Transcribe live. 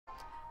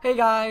Hey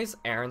guys,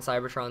 Aaron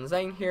Cybertron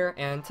Zhang here,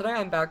 and today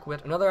I'm back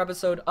with another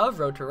episode of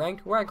Road to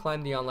Ranked, where I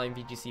climb the online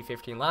VGC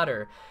 15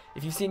 ladder.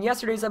 If you've seen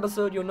yesterday's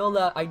episode, you'll know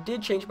that I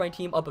did change my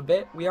team up a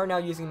bit. We are now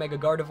using Mega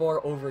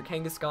Gardevoir over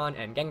Kangaskhan,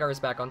 and Gengar is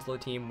back onto the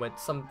team with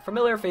some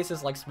familiar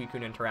faces like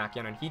Suicune and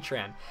Terrakion and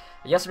Heatran.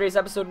 Yesterday's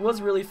episode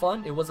was really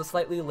fun. It was a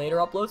slightly later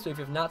upload, so if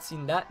you've not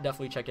seen that,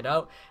 definitely check it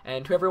out.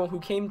 And to everyone who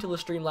came to the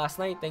stream last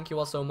night, thank you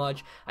all so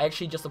much. I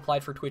actually just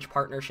applied for Twitch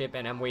partnership,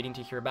 and I'm waiting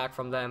to hear back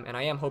from them, and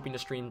I am hoping to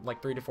stream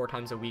like 3 to 4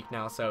 times a week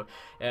now, so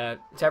to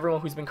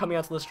everyone who's been coming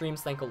out to the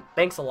streams,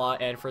 thanks a lot,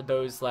 and for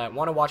those that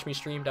want to watch me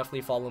stream,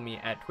 definitely follow me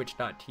at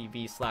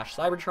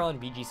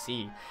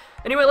twitch.tv/CybertronVGC.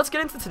 Anyway, let's get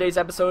into today's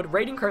episode.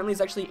 Rating currently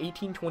is actually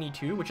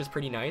 1822, which is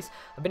pretty nice.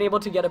 I've been able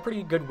to get a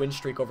pretty good win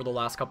streak over the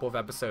last couple of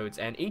episodes,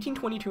 and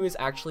 1822 is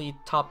actually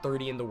top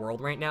 30 in the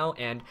world right now,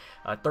 and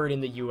third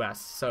in the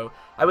US. So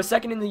I was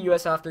second in the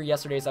US after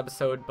yesterday's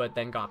episode, but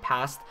then got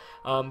passed.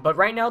 But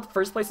right now,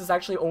 first place is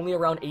actually only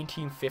around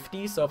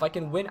 1850, so if I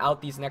can win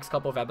out these next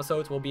couple of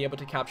episodes, we'll be able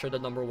to capture the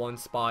 #1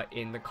 spot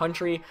in the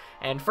country.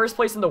 And first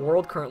place in the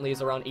world currently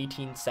is around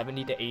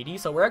 1870 to 80,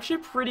 so we're actually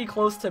pretty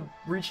close to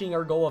reaching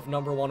our goal of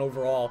 #1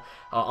 overall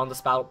on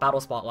the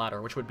battle spot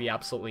ladder, which would be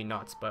absolutely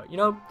nuts. But you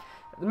know,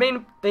 the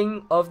main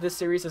thing of this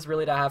series is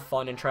really to have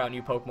fun and try out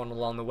new Pokemon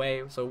along the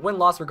way. So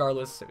win-loss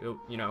regardless,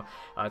 you know,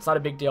 it's not a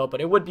big deal,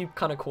 but it would be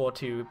kind of cool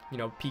to, you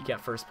know, peak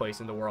at first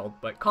place in the world.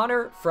 But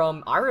Connor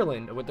from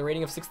Ireland with the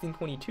rating of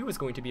 1622 is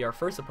going to be our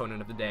first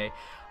opponent of the day.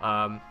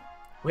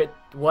 With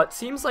what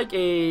seems like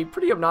a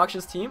pretty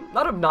obnoxious team.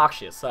 Not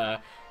obnoxious,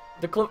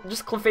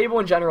 just Clefable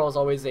in general is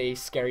always a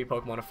scary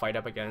Pokemon to fight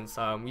up against.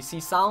 We see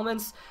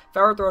Salamence,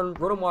 Ferrothorn,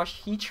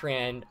 Rotomwash,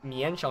 Heatran,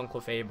 Mienshao,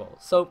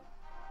 Clefable. So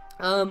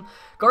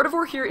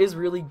Gardevoir here is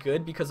really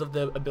good because of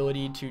the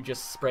ability to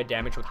just spread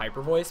damage with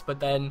Hyper Voice,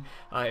 but then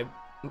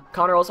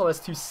Connor also has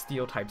 2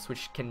 steel types,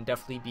 which can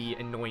definitely be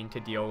annoying to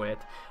deal with,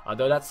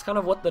 though that's kind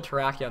of what the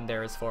Terrakion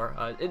there is for.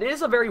 It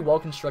is a very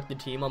well-constructed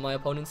team on my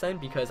opponent's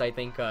end, because I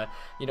think,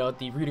 you know,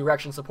 the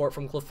redirection support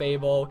from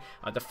Clefable,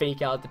 the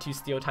fake out, the 2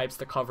 steel types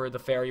to cover the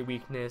fairy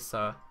weakness,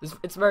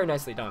 it's very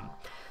nicely done.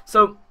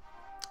 So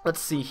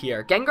let's see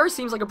here. Gengar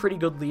seems like a pretty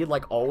good lead,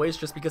 like always,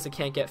 just because it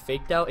can't get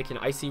faked out. It can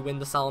Icy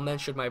Wind the Salamence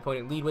should my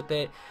opponent lead with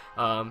it.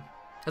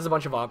 Has a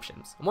bunch of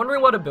options. I'm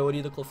wondering what ability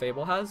the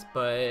Clefable has,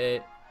 but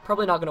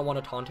probably not going to want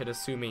to taunt it,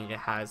 assuming it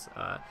has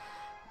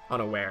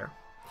Unaware.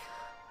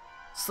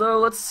 So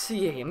let's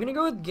see. I'm going to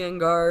go with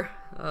Gengar.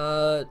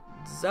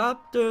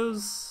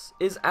 Zapdos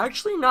is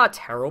actually not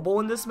terrible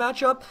in this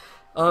matchup,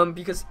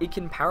 because it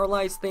can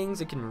paralyze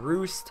things, it can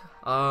roost,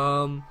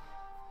 but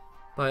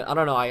I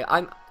don't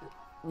know.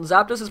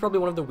 Zapdos is probably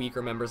one of the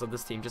weaker members of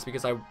this team, just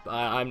because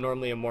I'm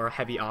normally a more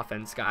heavy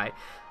offense guy.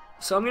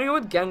 So I'm going to go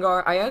with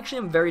Gengar. I actually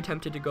am very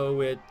tempted to go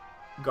with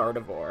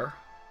Gardevoir,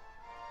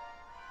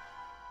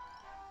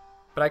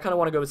 but I kind of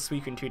want to go with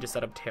Suicune too to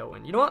set up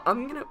Tailwind. You know what?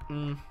 I'm going to...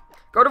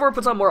 Gardevoir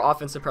puts on more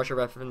offensive pressure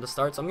right from the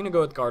start, so I'm going to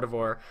go with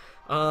Gardevoir.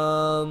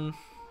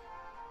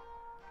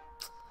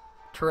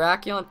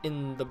 Terrakion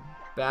in the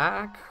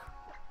back.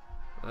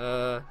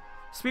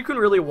 Suicune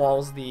really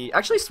walls the...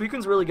 Actually,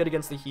 Suicune's really good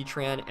against the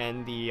Heatran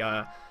and the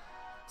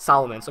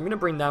Salamence, so I'm going to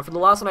bring that. For the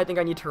last one, I think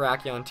I need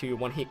Terrakion to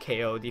one-hit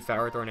KO the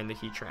Ferrothorn and the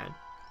Heatran.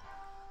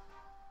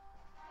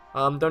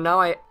 Though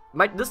now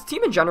this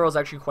team in general is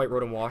actually quite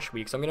Rotom-Wash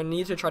weak, so I'm going to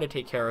need to try to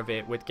take care of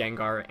it with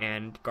Gengar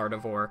and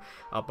Gardevoir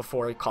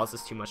before it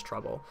causes too much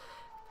trouble.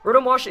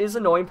 Rotom-Wash is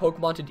an annoying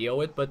Pokemon to deal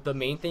with, but the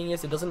main thing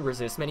is it doesn't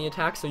resist many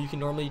attacks, so you can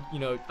normally, you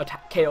know,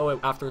 KO it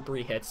after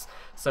 3 hits.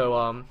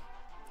 So,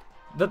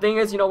 the thing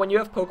is, you know, when you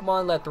have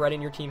Pokemon that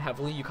threaten your team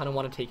heavily, you kind of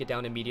want to take it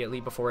down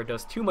immediately before it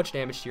does too much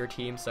damage to your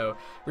team, so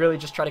really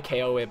just try to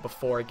KO it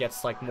before it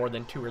gets like more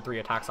than 2 or 3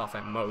 attacks off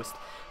at most.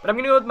 But I'm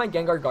going to go with my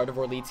Gengar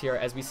Gardevoir leads here,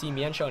 as we see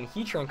Mienshao and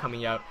Heatran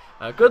coming out.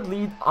 Good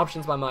lead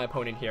options by my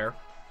opponent here,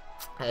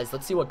 as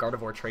let's see what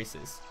Gardevoir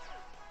traces.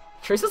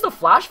 Traces the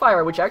Flash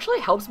Fire, which actually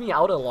helps me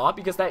out a lot,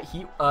 because that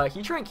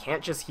Heatran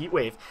can't just Heat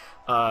Wave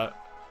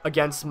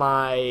against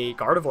my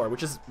Gardevoir,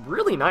 which is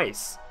really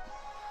nice.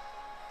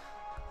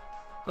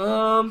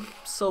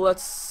 So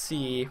let's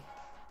see.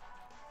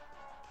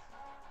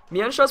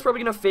 Mienshao's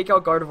probably going to fake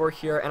out Gardevoir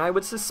here, and I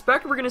would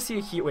suspect we're going to see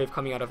a Heat Wave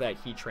coming out of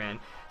that Heatran.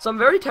 So I'm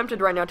very tempted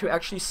right now to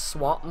actually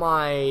swap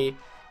my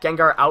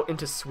Gengar out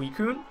into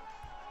Suicune.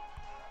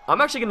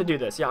 I'm actually going to do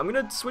this. Yeah, I'm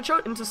going to switch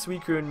out into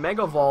Suicune,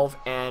 Mega Evolve,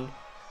 and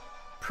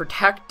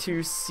Protect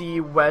to see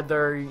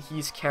whether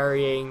he's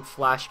carrying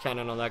Flash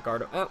Cannon on that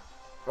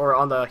or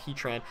on the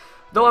Heatran.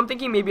 Though I'm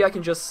thinking maybe I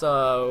can just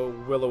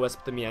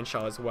Will-O-Wisp the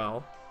Mienshao as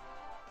well.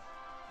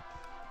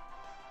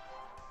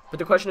 But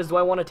the question is, do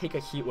I want to take a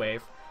Heat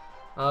Wave?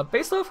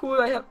 Based off who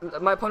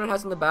my opponent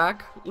has in the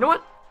back, you know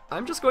what?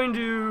 I'm just going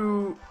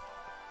to...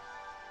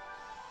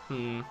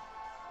 I'm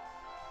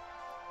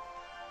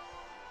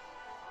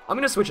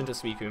going to switch into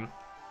Suicune.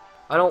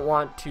 I don't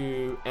want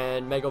to,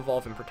 and Mega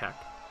Evolve and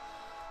Protect.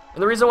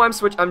 And the reason why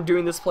I'm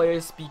doing this play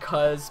is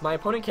because my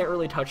opponent can't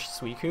really touch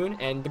Suicune,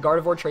 and the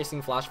Gardevoir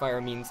tracing Flash Fire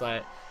means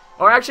that...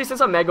 Or actually, since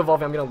I'm Mega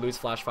Evolving, I'm going to lose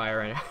Flash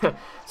Fire.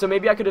 So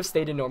maybe I could have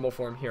stayed in normal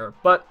form here.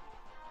 But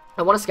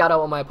I want to scout out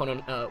what my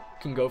opponent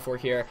can go for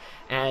here,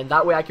 and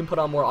that way I can put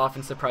on more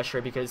offensive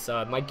pressure because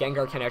my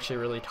Gengar can't actually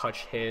really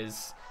touch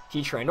his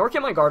Heatran, nor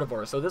can my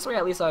Gardevoir. So this way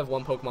at least I have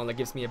one Pokemon that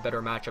gives me a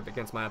better matchup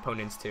against my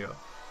opponents too.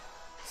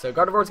 So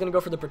Gardevoir is going to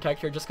go for the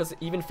Protect here just because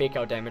even Fake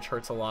Out damage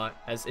hurts a lot,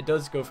 as it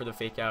does go for the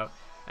Fake Out.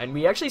 And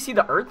we actually see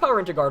the Earth Power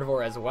into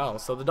Gardevoir as well,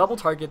 so the double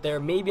target there.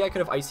 Maybe I could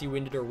have Icy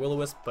Winded or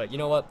Will-O-Wisp, but you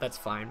know what, that's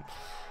fine.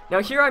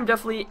 Now here I'm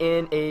definitely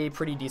in a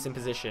pretty decent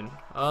position.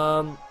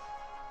 I'm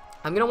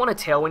going to want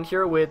to Tailwind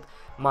here with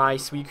my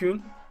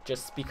Suicune,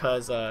 just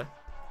because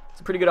it's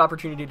a pretty good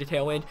opportunity to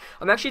Tailwind.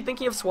 I'm actually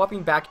thinking of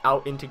swapping back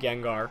out into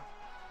Gengar,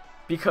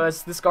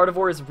 because this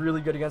Gardevoir is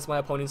really good against my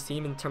opponent's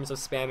team in terms of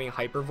spamming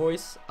Hyper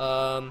Voice.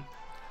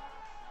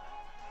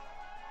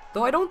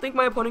 Though I don't think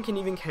my opponent can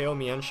even KO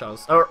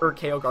Mienshao, or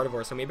KO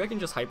Gardevoir, so maybe I can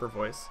just Hyper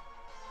Voice.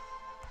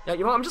 Yeah, you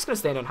know what, I'm just going to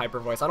stand on Hyper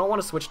Voice. I don't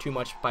want to switch too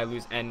much by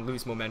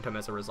lose momentum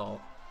as a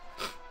result.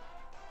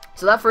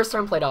 So that first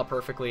turn played out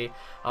perfectly.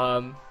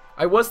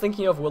 I was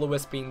thinking of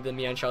Will-O-Wisp being the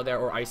Mienshao there,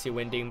 or Icy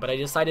Winding, but I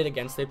decided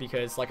against it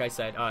because, like I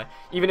said,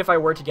 even if I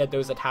were to get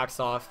those attacks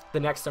off, the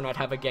next turn I'd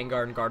have a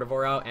Gengar and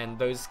Gardevoir out, and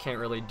those can't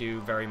really do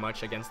very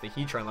much against the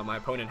Heatran that my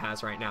opponent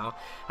has right now.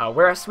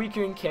 Whereas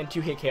Suicune can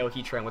 2-hit KO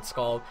Heatran with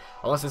Scald,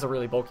 unless it's a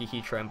really bulky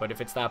Heatran, but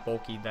if it's that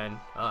bulky, then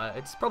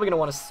it's probably going to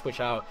want to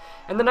switch out.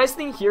 And the nice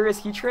thing here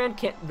is Heatran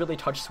can't really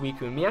touch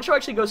Suicune. Mienshao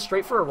actually goes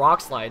straight for a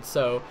Rock Slide,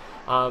 so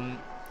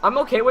I'm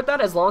okay with that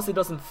as long as it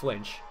doesn't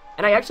flinch.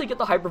 And I actually get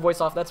the Hyper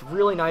Voice off, that's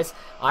really nice.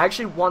 I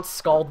actually want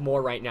Scald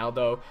more right now,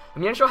 though.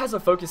 Mienshao has a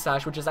Focus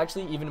Sash, which is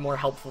actually even more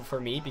helpful for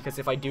me, because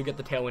if I do get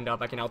the Tailwind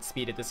up, I can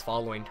outspeed it this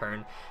following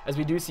turn. As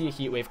we do see a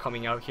Heat Wave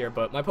coming out here,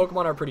 but my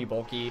Pokemon are pretty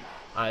bulky.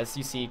 As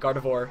you see,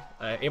 Gardevoir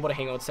able to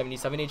hang out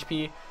 77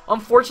 HP.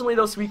 Unfortunately,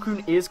 though,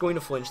 Suicune is going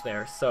to flinch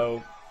there,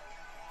 so...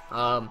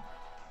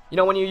 you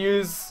know, when you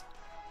use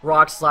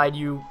Rock Slide,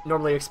 you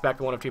normally expect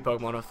one of two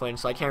Pokemon to flinch,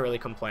 so I can't really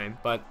complain.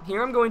 But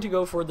here I'm going to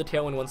go for the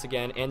Tailwind once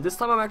again, and this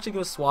time I'm actually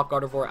going to swap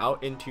Gardevoir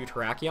out into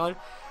Terrakion.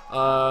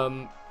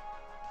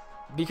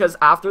 Because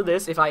after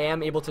this, if I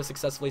am able to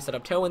successfully set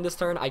up Tailwind this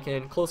turn, I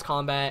can Close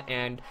Combat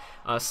and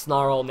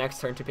Snarl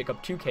next turn to pick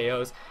up 2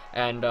 KOs.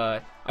 And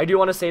I do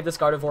want to save this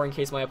Gardevoir in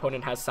case my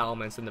opponent has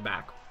Salamence in the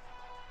back.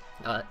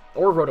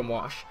 Or Rotom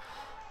Wash.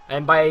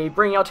 And by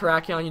bringing out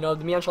Terrakion, you know,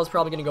 the Mienshao is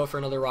probably going to go for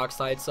another Rock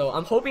Slide, so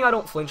I'm hoping I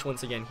don't flinch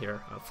once again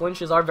here.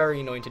 Flinches are very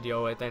annoying to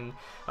deal with, and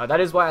that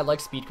is why I like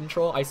Speed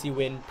Control. Icy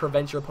Wind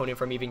prevents your opponent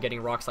from even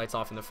getting Rock Slides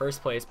off in the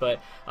first place, but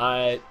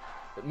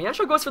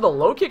Mienshao goes for the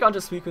Low Kick onto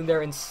Suicune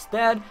there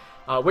instead,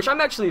 which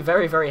I'm actually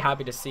very, very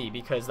happy to see,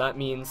 because that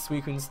means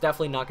Suicune's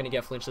definitely not going to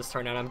get flinched this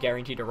turn, and I'm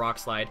guaranteed a Rock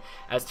Slide,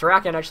 as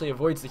Terrakion actually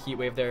avoids the Heat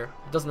Wave there.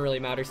 It doesn't really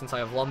matter since I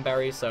have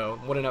Lumberry, so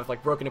wouldn't have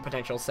like broken a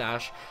potential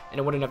Sash, and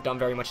it wouldn't have done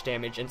very much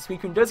damage, and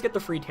Suicune does get the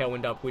free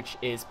Tailwind up, which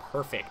is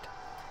perfect.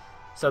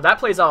 So that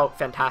plays out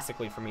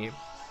fantastically for me,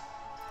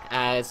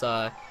 as,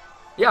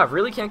 yeah,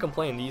 really can't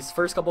complain. These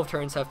first couple of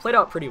turns have played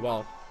out pretty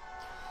well.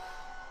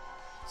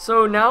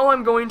 So now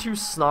I'm going to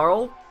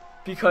Snarl,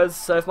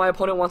 because if my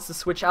opponent wants to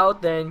switch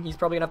out, then he's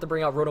probably going to have to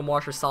bring out Rotom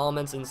Wash or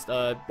Salamence,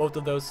 and both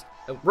of those...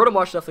 Rotom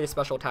Wash is definitely a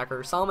special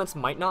attacker. Salamence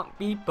might not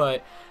be,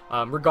 but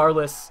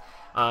regardless,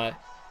 the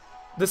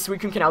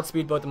Suicune can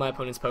outspeed both of my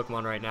opponent's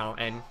Pokemon right now,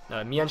 and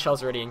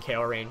Mienshao's already in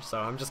KO range, so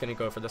I'm just going to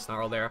go for the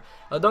Snarl there.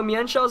 Though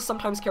Mienshao's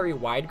sometimes carry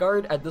Wide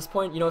Guard, at this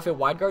point, you know, if it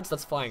Wide Guards,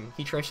 that's fine.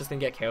 Heatran's just going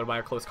to get KO'd by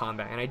a Close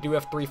Combat, and I do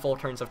have 3 full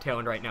turns of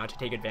Tailwind right now to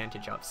take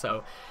advantage of,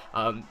 so...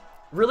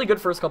 really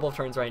good first couple of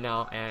turns right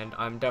now, and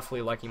I'm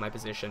definitely liking my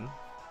position.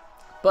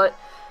 But,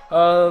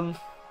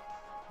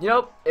 you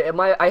know,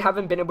 I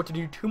haven't been able to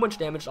do too much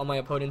damage on my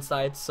opponent's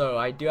side, so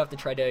I do have to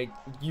try to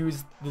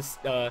use this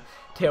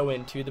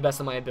Tailwind to the best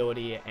of my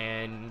ability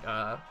and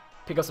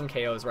pick up some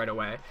KOs right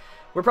away.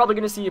 We're probably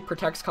going to see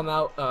Protects come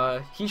out.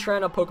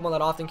 Heatran, a Pokemon that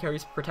often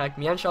carries Protect.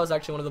 Mienshao is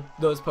actually one of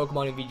those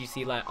Pokemon in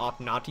VGC that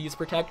opt not to use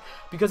Protect,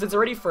 because it's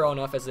already far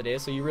enough as it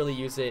is, so you really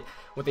use it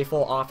with a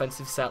full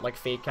offensive set like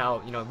Fake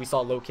Out. You know, we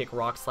saw Low Kick,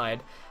 Rock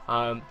Slide.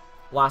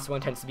 Last one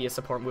tends to be a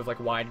support move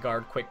like Wide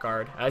Guard, Quick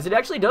Guard. As it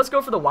actually does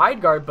go for the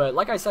Wide Guard, but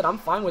like I said, I'm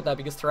fine with that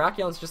because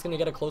Terrakion's just going to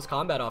get a Close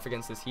Combat off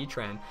against this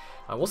Heatran.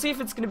 We'll see if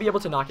it's going to be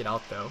able to knock it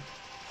out, though,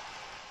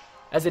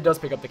 as it does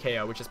pick up the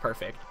KO, which is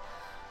perfect.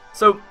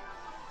 So...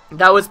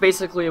 that was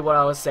basically what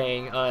I was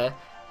saying.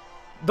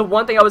 The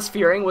one thing I was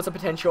fearing was a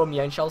potential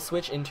Mienshao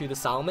switch into the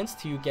Salamence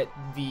to get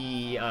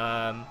the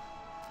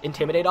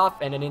Intimidate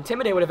off, and an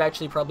Intimidate would have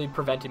actually probably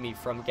prevented me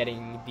from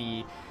getting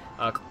the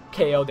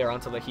KO there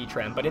onto the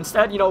Heatran. But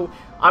instead, you know,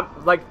 I'm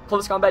like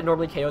Close Combat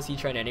normally KOs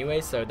Heatran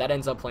anyway, so that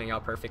ends up playing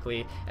out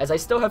perfectly. As I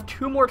still have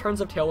 2 more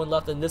turns of Tailwind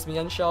left, and this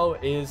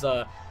Mienshao is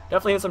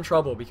definitely in some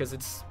trouble because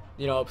it's,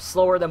 you know,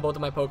 slower than both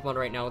of my Pokemon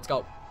right now.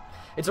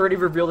 It's already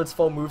revealed its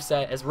full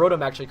moveset, as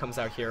Rotom actually comes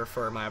out here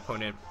for my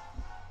opponent.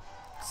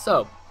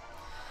 So,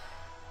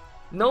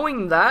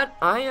 knowing that,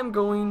 I am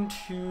going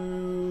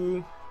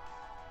to...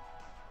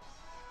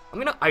 I'm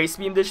going to Ice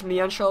Beam this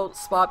Mienshao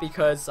spot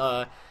because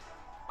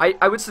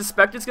I would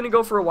suspect it's going to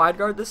go for a Wide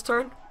Guard this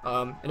turn.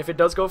 And if it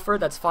does go for it,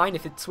 that's fine.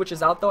 If it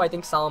switches out, though, I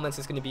think Salamence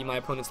is going to be my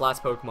opponent's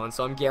last Pokemon,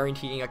 so I'm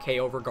guaranteeing a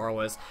KO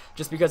regardless,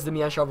 just because the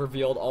Mienshao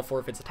revealed all 4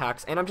 of its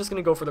attacks, and I'm just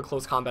going to go for the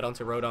close combat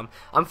onto Rotom.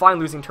 I'm fine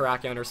losing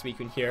Terrakion or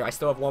Suicune here. I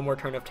still have 1 more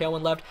turn of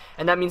Tailwind left,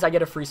 and that means I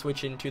get a free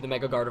switch into the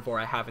Mega Gardevoir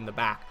I have in the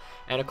back.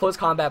 And a close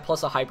combat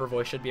plus a Hyper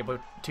Voice should be able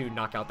to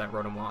knock out that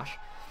Rotom Wash.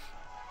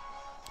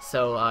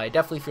 So I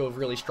definitely feel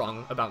really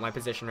strong about my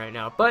position right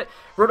now. But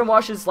Rotom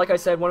Wash is, like I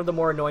said, one of the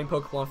more annoying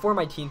Pokemon for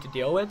my team to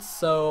deal with,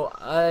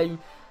 so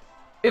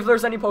if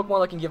there's any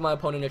Pokemon that can give my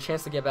opponent a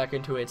chance to get back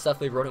into it, it's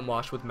definitely Rotom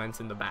Wash with Mence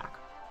in the back.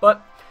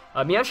 But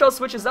Mienshao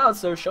switches out,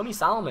 so show me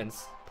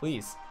Salamence,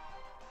 please.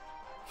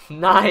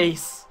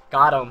 Nice!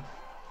 Got him.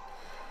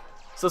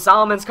 So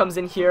Salamence comes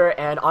in here,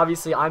 and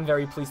obviously I'm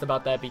very pleased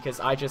about that because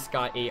I just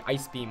got a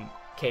Ice Beam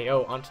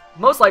KO, on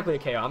most likely a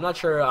KO. I'm not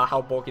sure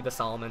how bulky the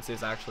Salamence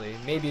is actually.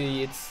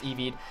 Maybe it's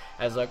EV'd,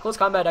 as Close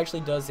Combat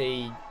actually does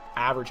a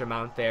average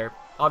amount there,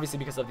 obviously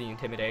because of the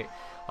Intimidate.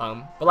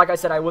 But like I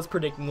said, I was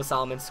predicting the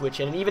Salamence switch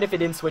in, and even if it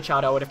didn't switch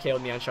out, I would have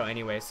KO'd Mienshao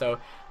anyway. So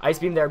Ice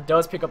Beam there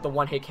does pick up the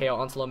 1-hit KO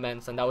onto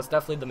Lamence, and that was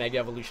definitely the Mega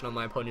Evolution on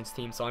my opponent's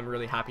team, so I'm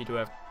really happy to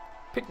have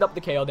picked up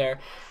the KO there,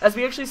 as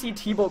we actually see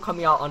T-Bolt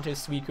coming out onto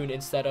Suicune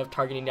instead of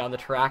targeting down the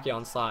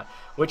Terrakion slot,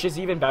 which is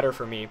even better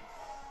for me.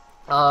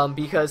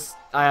 Because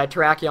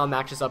Terrakion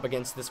matches up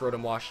against this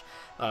Rotom Wash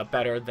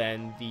better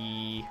than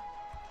the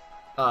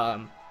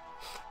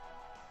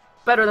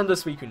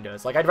Suicune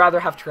does. Like, I'd rather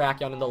have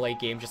Terrakion in the late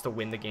game just to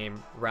win the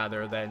game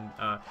rather than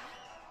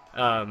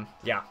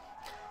yeah.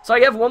 So I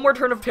have 1 more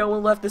turn of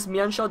Tailwind left. This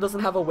Mienshao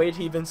doesn't have a way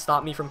to even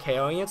stop me from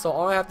KOing it, so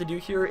all I have to do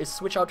here is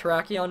switch out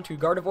Terrakion to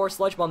Gardevoir,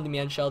 Sludge Bomb the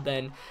Mienshao,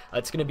 then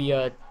it's gonna be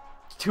a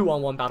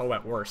 2-on-1 battle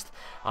at worst.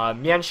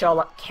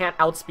 Mienshao can't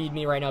outspeed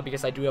me right now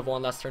because I do have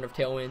 1 last turn of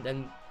Tailwind,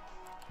 and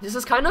this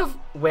is kind of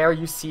where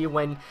you see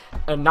when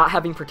not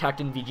having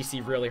Protect in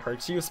VGC really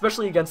hurts you,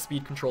 especially against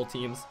speed control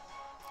teams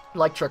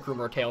like Trick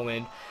Room or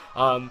Tailwind.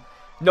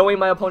 Knowing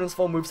my opponent's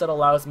full moveset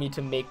allows me to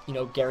make, you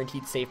know,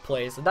 guaranteed safe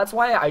plays, and that's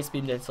why I Ice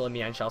Beamed into the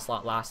Mienshao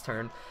slot last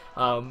turn.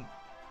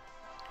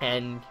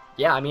 And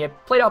yeah, I mean,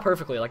 it played out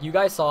perfectly. Like you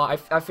guys saw,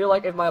 I feel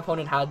like if my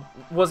opponent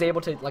was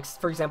able to, like,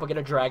 for example, get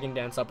a Dragon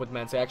Dance up with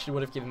Mence, it actually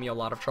would have given me a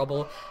lot of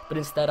trouble, but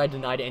instead I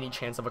denied any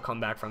chance of a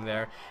comeback from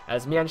there.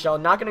 As Mienshao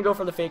not going to go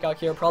for the Fake Out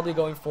here, probably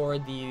going for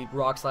the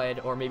Rock Slide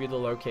or maybe the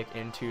Low Kick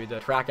into the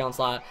Terrakion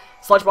slot.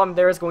 Sludge Bomb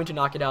there is going to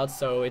knock it out,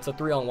 so it's a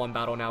 3-on-1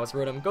 battle now as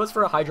Rotom goes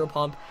for a Hydro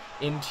Pump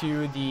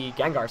into the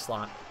Gengar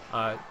slot.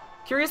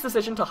 Curious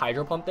decision to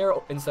Hydro Pump there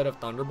instead of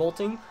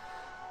Thunderbolting,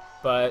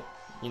 but,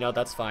 you know,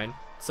 that's fine.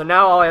 So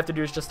now all I have to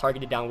do is just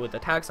target it down with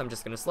attacks. I'm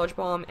just going to Sludge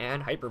Bomb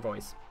and Hyper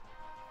Voice.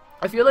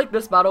 I feel like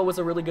this battle was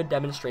a really good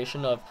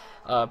demonstration of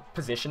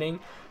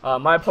positioning.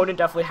 My opponent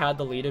definitely had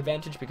the lead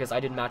advantage because I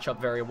did match up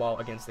very well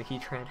against the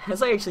Heatran,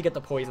 as I actually get the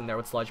poison there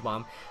with Sludge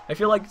Bomb. I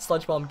feel like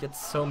Sludge Bomb gets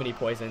so many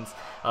poisons.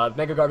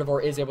 Mega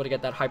Gardevoir is able to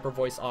get that Hyper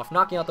Voice off,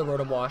 knocking out the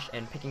Rotom Wash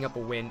and picking up a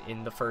win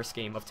in the first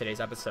game of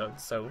today's episode.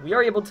 So we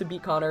are able to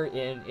beat Connor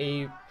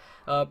in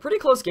a pretty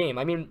close game.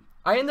 I mean,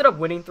 I ended up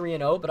winning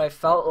 3-0, but I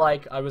felt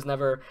like I was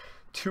never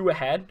too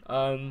ahead.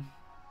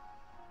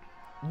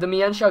 The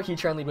Mienshao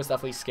Heatran lead was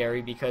definitely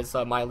scary because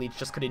my lead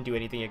just couldn't do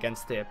anything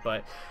against it,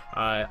 but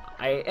I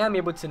am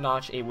able to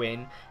notch a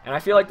win, and I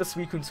feel like the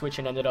Suicune switch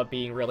ended up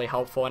being really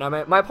helpful,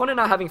 and my opponent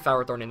not having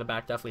Ferrothorn in the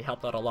back definitely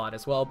helped out a lot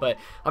as well, but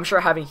I'm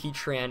sure having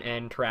Heatran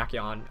and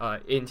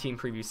Terrakion in team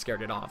preview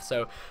scared it off.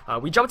 So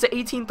we jumped to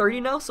 1830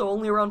 now, so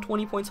only around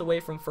 20 points away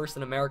from first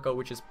in America,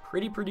 which is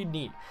pretty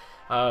neat.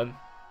 And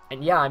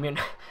yeah, I mean,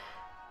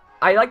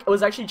 I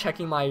was actually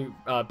checking my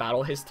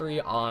battle history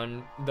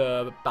on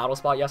the battle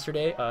spot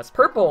yesterday. It's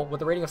Purple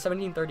with a rating of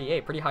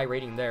 1738, pretty high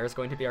rating there. Is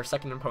going to be our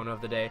second opponent of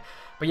the day.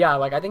 But yeah,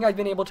 like I think I've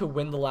been able to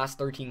win the last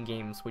 13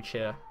 games, which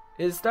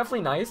is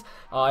definitely nice.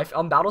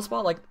 On battle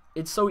spot, like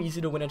it's so easy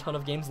to win a ton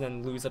of games and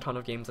then lose a ton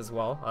of games as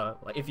well.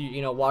 If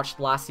you watched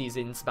last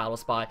season's battle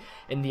spot,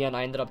 in the end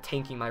I ended up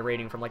tanking my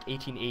rating from like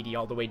 1880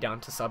 all the way down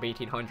to sub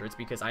 1800s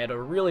because I had a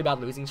really bad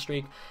losing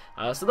streak.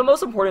 So the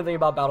most important thing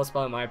about battle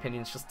spot, in my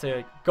opinion, is just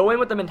to go in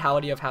with the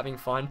mentality of having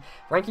fun.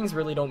 Rankings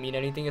really don't mean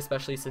anything,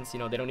 especially since they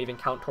don't even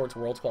count towards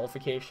world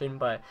qualification.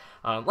 But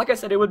like I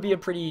said, it would be a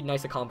pretty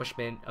nice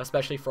accomplishment,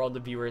 especially for all the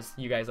viewers,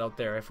 you guys out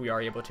there, if we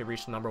are able to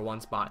reach the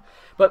 #1 spot.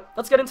 But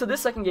let's get into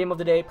this second game of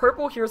the day.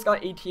 Purple here's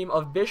got a team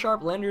of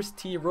Bisharp, Landers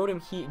T,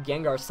 Rotom Heat,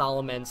 Gengar,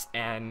 Salamence,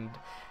 and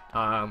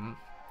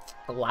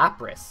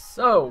Lapras.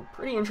 So,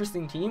 pretty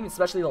interesting team,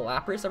 especially the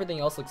Lapras. Everything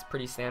else looks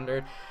pretty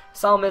standard.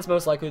 Salamence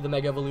most likely the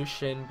Mega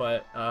Evolution,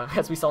 but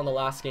as we saw in the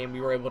last game,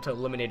 we were able to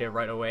eliminate it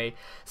right away.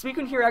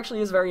 Suicune here actually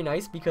is very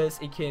nice because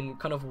it can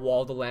kind of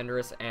wall the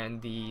Landorus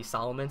and the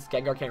Salamence.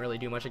 Gengar can't really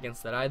do much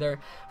against that either.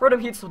 Rotom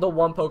Heat's the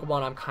one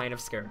Pokemon I'm kind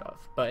of scared of,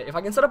 but if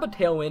I can set up a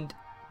Tailwind,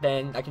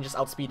 then I can just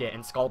outspeed it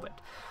and scald it.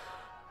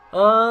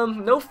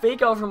 No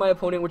Fake Out from my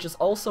opponent, which is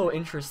also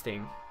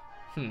interesting.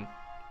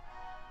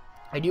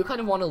 I do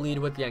kind of want to lead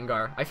with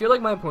Gengar. I feel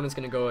like my opponent's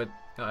going to go with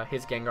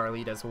his Gengar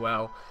lead as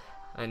well,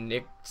 and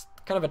it's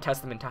kind of a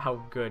testament to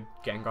how good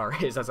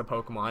Gengar is as a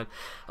Pokemon.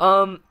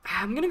 I'm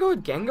going to go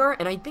with Gengar,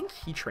 and I think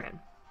Heatran.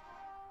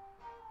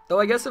 Though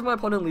I guess if my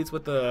opponent leads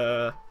with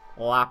the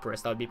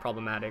Lapras, that would be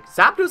problematic.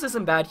 Zapdos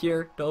isn't bad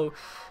here, though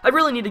I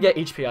really need to get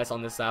HP Ice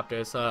on this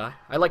Zapdos.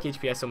 I like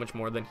HP Ice so much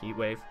more than Heat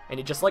Wave. And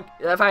it just like,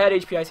 if I had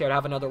HP Ice here, I'd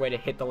have another way to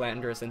hit the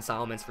Landers and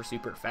Salamence for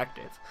super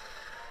effective.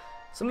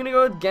 So I'm gonna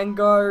go with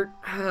Gengar.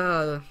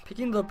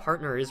 Picking the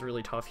partner is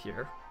really tough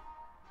here.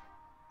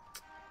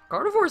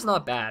 Gardevoir is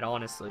not bad,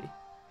 honestly.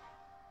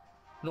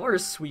 Nor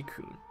is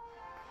Suicune.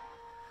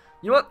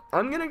 You know what?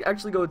 I'm gonna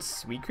actually go with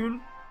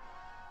Suicune.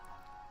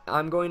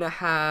 I'm going to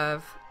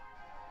have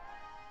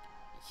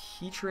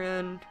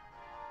Heatran.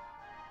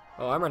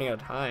 Oh, I'm running out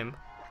of time.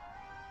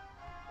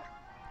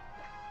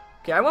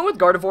 Okay, I went with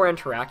Gardevoir and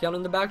Terrakion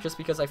in the back just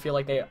because I feel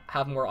like they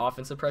have more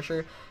offensive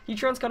pressure.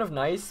 Heatran's kind of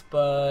nice,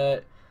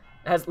 but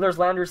there's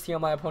Landers T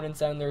on my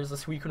opponent's end, there's a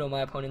Suicune on my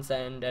opponent's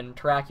end, and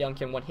Terrakion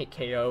can one-hit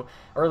KO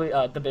early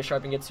the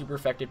Bisharp and get super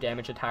effective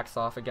damage attacks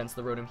off against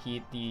the Rotom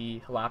Heat,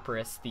 the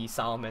Lapras, the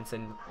Salamence,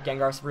 and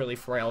Gengar's really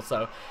frail,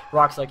 so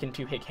Rock Slide can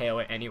two-hit KO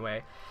it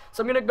anyway.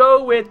 So I'm gonna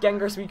go with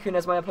Gengar Suicune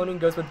as my opponent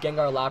goes with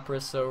Gengar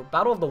Lapras, so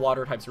Battle of the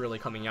Water types really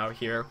coming out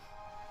here,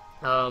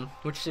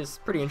 which is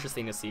pretty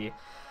interesting to see.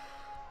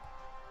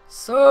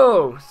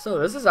 So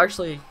this is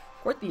actually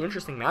quite the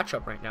interesting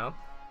matchup right now.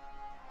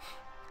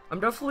 I'm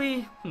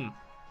definitely,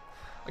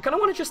 I kind of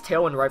want to just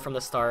Tailwind right from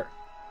the start.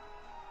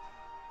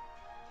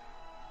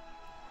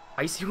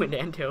 Icy Wind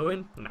and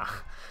Tailwind? Nah.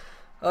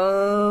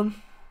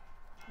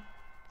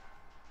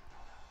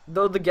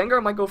 Though the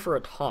Gengar might go for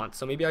a taunt,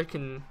 so maybe I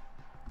can...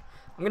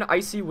 I'm going to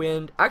Icy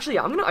Wind. Actually,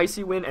 I'm going to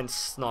Icy Wind and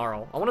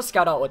Snarl. I want to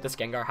scout out what this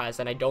Gengar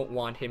has, and I don't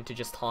want him to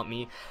just taunt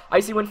me.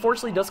 Icy Wind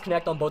fortunately does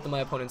connect on both of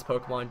my opponent's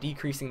Pokemon,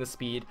 decreasing the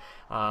speed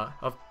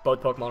of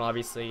both Pokemon,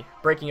 obviously.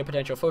 Breaking a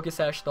potential Focus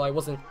Sash, though I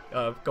wasn't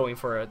going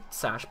for a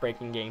Sash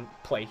breaking game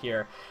play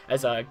here.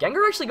 As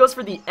Gengar actually goes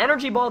for the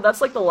Energy Ball.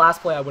 That's like the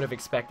last play I would have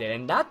expected,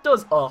 and that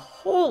does a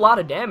whole lot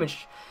of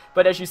damage.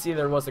 But as you see,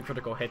 there was a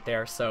critical hit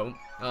there, so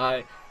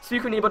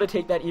Suicune able to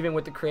take that even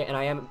with the crit, and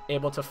I am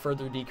able to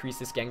further decrease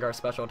this Gengar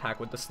special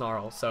attack with the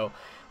Snarl. So,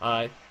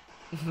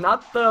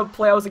 not the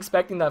play I was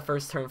expecting that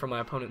first turn from my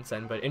opponent's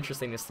end, but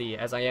interesting to see,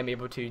 as I am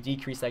able to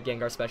decrease that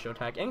Gengar special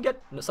attack and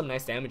get some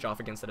nice damage off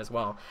against it as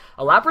well.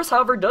 Lapras,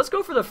 however, does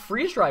go for the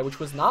Freeze Dry, which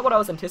was not what I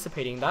was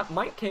anticipating. That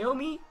might KO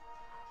me?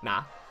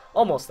 Nah,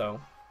 almost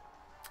though.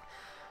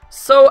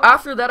 So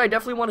after that, I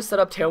definitely want to set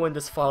up Tailwind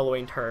this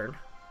following turn.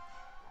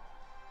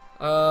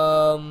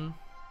 Kind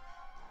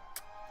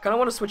of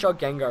want to switch out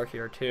Gengar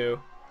here too,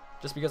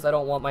 just because I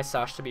don't want my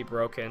Sash to be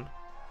broken.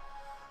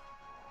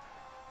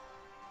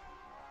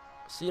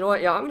 So you know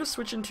what, yeah, I'm going to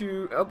switch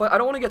into, but I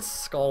don't want to get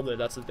scalded,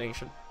 that's the thing.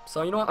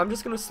 So you know what, I'm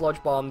just going to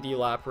Sludge Bomb the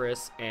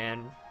Lapras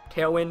and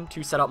Tailwind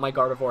to set up my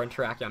Gardevoir and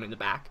Terrakion in the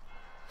back.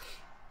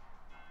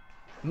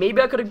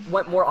 Maybe I could have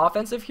went more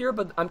offensive here,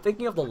 but I'm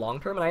thinking of the long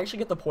term, and I actually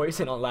get the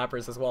poison on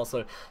Lapras as well,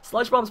 so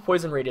Sludge Bomb's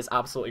poison rate is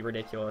absolutely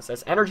ridiculous,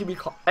 as Energy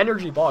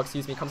Ball,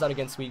 comes out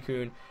against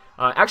Suicune.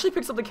 Actually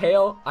picks up the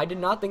KO. I did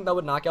not think that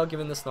would knock out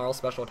given the Snarl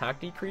special attack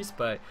decrease,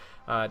 but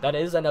that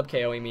is end up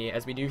KOing me,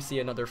 as we do see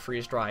another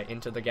Freeze Dry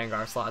into the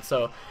Gengar slot.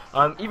 So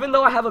even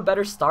though I have a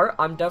better start,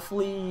 I'm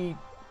definitely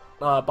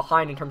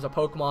behind in terms of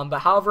Pokemon, but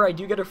however, I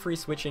do get a free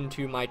switch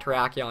into my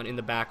Terrakion in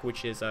the back,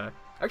 which is,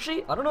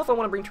 actually, I don't know if I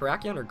want to bring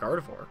Terrakion or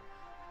Gardevoir.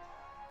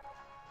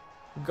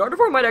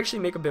 Gardevoir might actually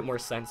make a bit more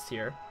sense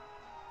here,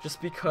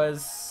 just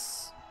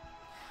because...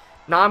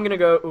 Now I'm gonna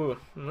go... Ooh,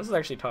 this is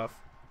actually tough.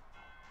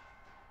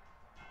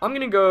 I'm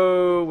gonna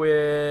go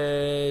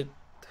with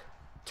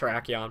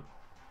Terrakion.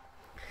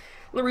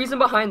 The reason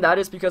behind that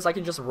is because I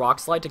can just Rock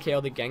Slide to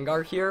KO the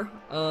Gengar here.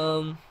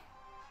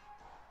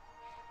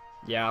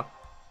 Yeah.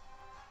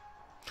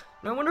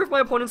 Now I wonder if my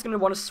opponent's going to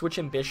want to switch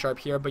in Bisharp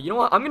here, but you know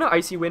what, I'm going to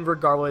Icy Wind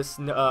regardless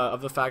of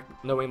the fact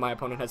knowing my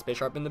opponent has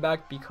Bisharp in the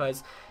back,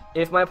 because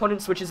if my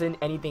opponent switches in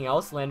anything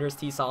else, Landers,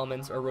 T,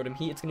 Salamence, or Rotom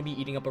Heat, it's going to be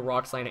eating up a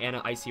Rock Slide and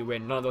an Icy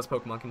Wind. None of those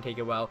Pokemon can take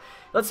it well.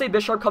 Let's say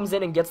Bisharp comes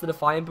in and gets the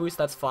Defiant boost,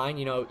 that's fine,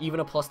 you know, even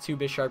a +2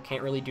 Bisharp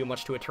can't really do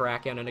much to a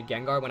Terrakion and a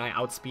Gengar when I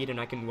outspeed and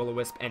I can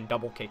Will-O-Wisp and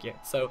double kick it.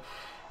 So,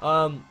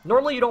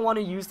 normally you don't want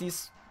to use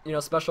these, you know,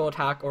 special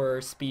attack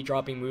or speed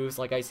dropping moves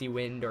like Icy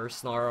Wind or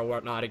Snarl or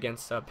whatnot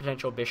against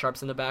potential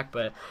Bisharps in the back,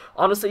 but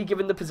honestly,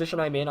 given the position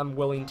I'm in, I'm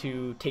willing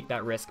to take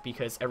that risk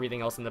because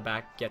everything else in the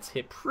back gets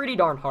hit pretty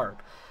darn hard.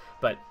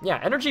 But yeah,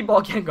 Energy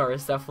Ball Gengar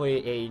is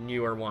definitely a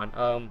newer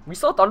one. We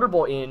saw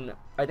Thunderbolt in,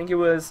 I think it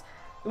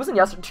wasn't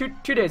yesterday,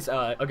 two days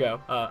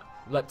ago,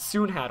 that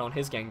Soon had on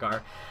his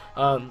Gengar.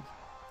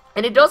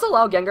 And it does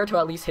allow Gengar to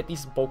at least hit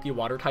these bulky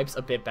water types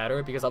a bit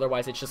better, because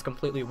otherwise it's just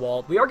completely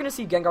walled. We are going to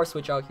see Gengar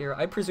switch out here.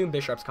 I presume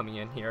Bisharp's coming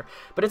in here.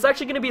 But it's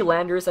actually going to be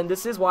Landers, and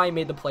this is why I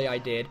made the play I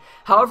did.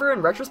 However,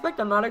 in retrospect,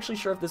 I'm not actually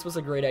sure if this was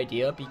a great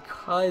idea,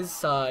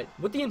 because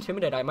with the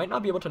Intimidate, I might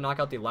not be able to knock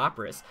out the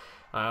Lapras.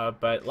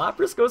 But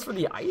Lapras goes for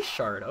the Ice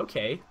Shard.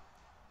 Okay.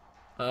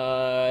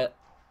 I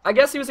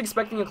guess he was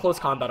expecting a close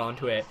combat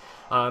onto it.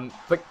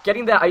 But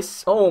getting that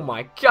Ice... Oh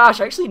my gosh,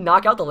 I actually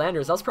knock out the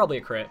Landers. That was probably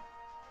a crit.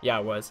 Yeah,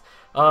 it was.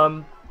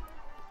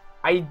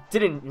 I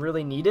didn't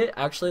really need it,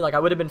 actually. Like, I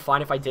would have been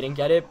fine if I didn't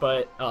get it,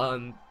 but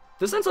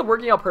this ends up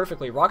working out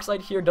perfectly. Rock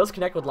Slide here does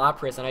connect with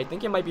Lapras, and I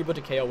think it might be able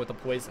to KO with the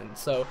Poison.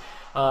 So,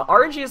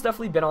 RNG has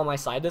definitely been on my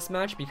side this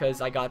match,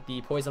 because I got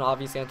the Poison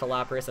obviously onto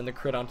Lapras and the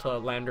crit onto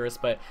Landorus,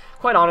 but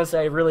quite honestly,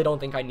 I really don't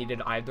think I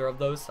needed either of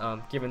those,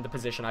 given the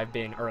position I've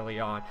been early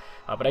on.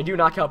 But I do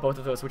knock out both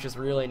of those, which is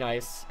really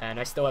nice, and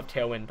I still have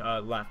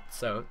Tailwind left.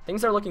 So,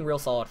 things are looking real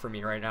solid for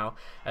me right now,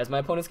 as my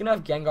opponent's gonna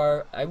have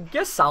Gengar. I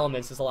guess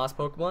Salamence is the last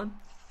Pokemon.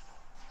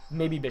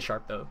 Maybe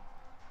Bisharp, though.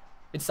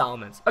 It's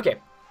Salamence. Okay.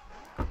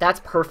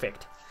 That's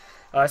perfect,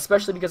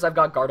 especially because I've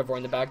got Gardevoir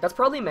in the back. That's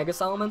probably Mega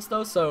Salamence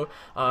though, so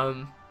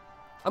I'm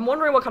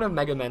wondering what kind of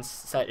Mega Man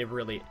set it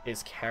really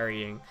is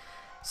carrying.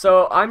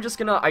 So I'm just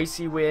gonna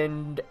Icy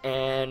Wind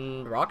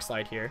and Rock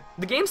Slide here.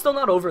 The game's still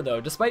not over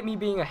though, despite me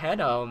being ahead.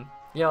 You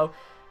know,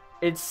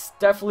 it's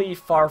definitely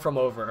far from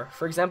over.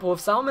 For example, if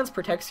Salamence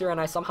protects here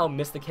and I somehow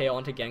miss the KO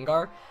onto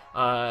Gengar,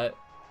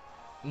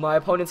 my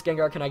opponent's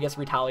Gengar can, I guess,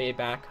 retaliate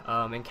back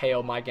and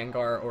KO my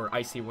Gengar or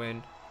Icy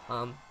Wind.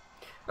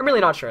 I'm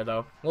really not sure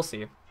though. We'll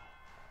see.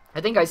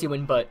 I think Icy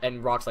Wind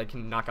and Rock Slide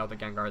can knock out the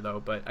Gengar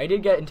though, but I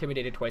did get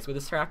intimidated twice with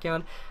this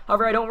Terrakion.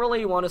 However, I don't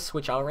really want to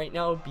switch out right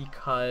now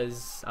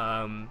because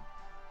I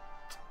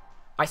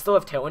still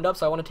have Tailwind up,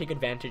 so I want to take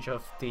advantage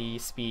of the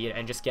speed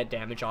and just get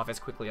damage off as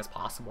quickly as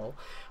possible.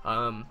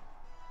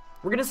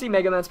 We're gonna see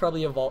Mega Man's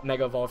probably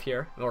Mega Evolve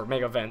here, or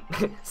Mega Vent.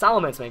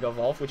 Salamence Mega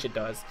Evolve, which it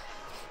does.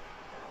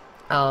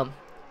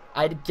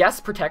 I'd guess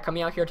Protect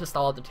coming out here to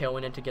stall out the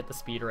Tailwind and to get the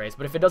speed raise,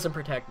 but if it doesn't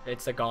Protect,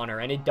 it's a goner,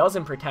 and it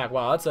doesn't Protect.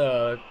 Wow, that's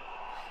a...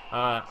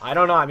 I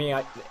don't know, I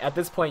mean, at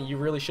this point, you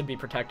really should be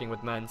protecting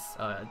with Mence.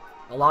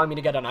 Allowing me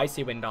to get an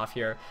Icy Wind off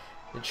here,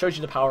 it shows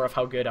you the power of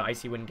how good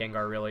Icy Wind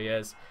Gengar really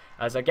is.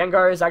 As a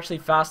Gengar is actually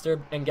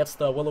faster and gets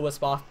the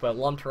Will-O-Wisp off, but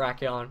Lum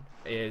Terrakion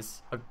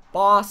is a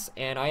boss,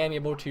 and I am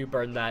able to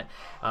burn that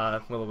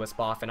Will-O-Wisp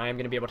off, and I am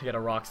going to be able to get a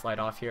Rock Slide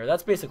off here.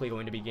 That's basically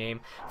going to be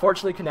game.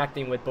 Fortunately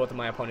connecting with both of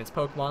my opponent's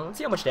Pokemon. Let's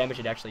see how much damage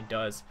it actually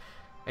does.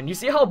 And you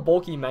see how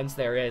bulky Mence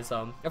there is.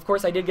 Of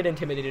course, I did get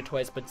intimidated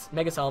twice, but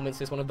Mega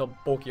Salamence is one of the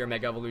bulkier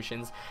Mega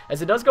Evolutions,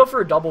 as it does go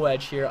for a double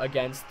edge here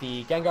against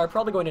the Gengar,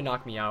 probably going to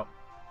knock me out,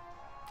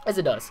 as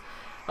it does.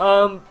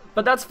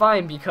 But that's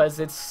fine because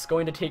it's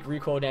going to take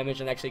recoil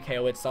damage and actually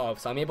KO itself,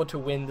 so I'm able to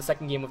win the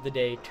second game of the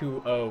day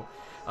 2-0.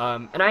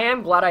 And I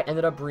am glad I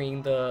ended up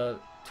bringing the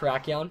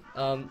Terrakion.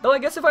 Though I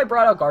guess if I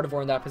brought out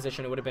Gardevoir in that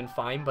position, it would have been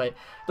fine, but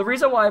the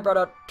reason why I brought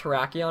out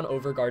Terrakion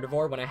over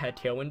Gardevoir when I had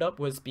Tailwind up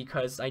was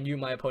because I knew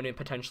my opponent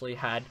potentially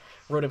had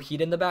Rotom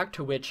Heat in the back,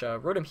 to which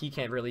Rotom Heat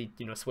can't really,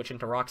 you know, switch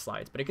into Rock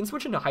Slides, but it can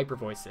switch into Hyper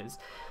Voices.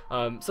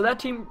 So that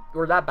team,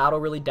 or that battle,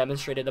 really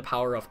demonstrated the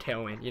power of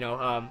Tailwind, you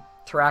know.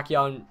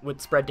 Terrakion would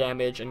spread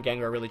damage, and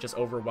Gengar really just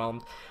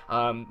overwhelmed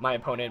my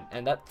opponent.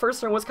 And that first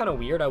turn was kind of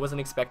weird. I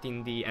wasn't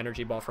expecting the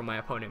Energy Ball from my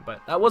opponent,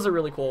 but that was a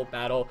really cool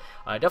battle.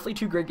 Definitely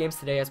two great games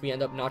today as we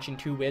end up notching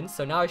 2 wins.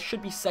 So now I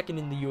should be second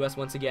in the US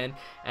once again.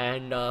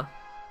 And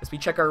as we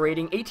check our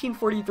rating,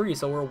 1843.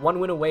 So we're 1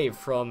 win away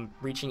from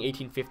reaching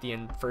 1850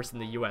 and first in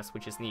the US,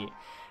 which is neat.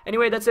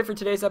 Anyway, that's it for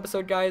today's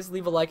episode, guys.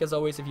 Leave a like as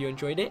always if you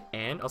enjoyed it,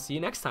 and I'll see you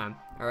next time.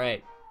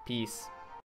 Alright, peace.